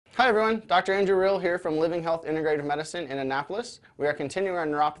Hi everyone, Dr. Andrew Rill here from Living Health Integrative Medicine in Annapolis. We are continuing our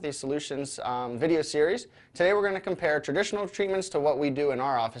Neuropathy Solutions video series. Today we're going to compare traditional treatments to what we do in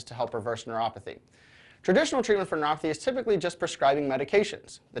our office to help reverse neuropathy. Traditional treatment for neuropathy is typically just prescribing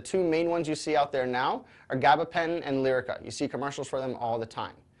medications. The two main ones you see out there now are gabapentin and Lyrica. You see commercials for them all the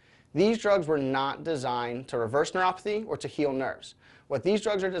time. These drugs were not designed to reverse neuropathy or to heal nerves. What these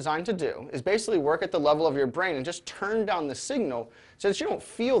drugs are designed to do is basically work at the level of your brain and just turn down the signal so that you don't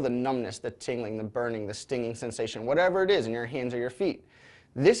feel the numbness, the tingling, the burning, the stinging sensation, whatever it is in your hands or your feet.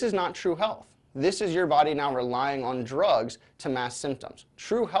 This is not true health. This is your body now relying on drugs to mask symptoms.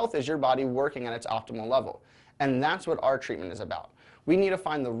 True health is your body working at its optimal level. And that's what our treatment is about. We need to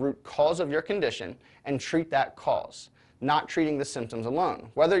find the root cause of your condition and treat that cause, not treating the symptoms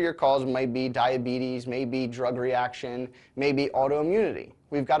alone. Whether your cause may be diabetes, may be drug reaction, may be autoimmunity.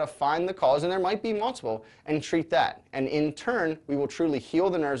 We've got to find the cause, and there might be multiple, and treat that. And in turn, we will truly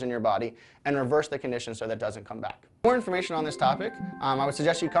heal the nerves in your body and reverse the condition so that doesn't come back. For more information on this topic, I would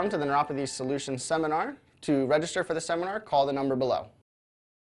suggest you come to the Neuropathy Solutions Seminar. To register for the seminar, call the number below.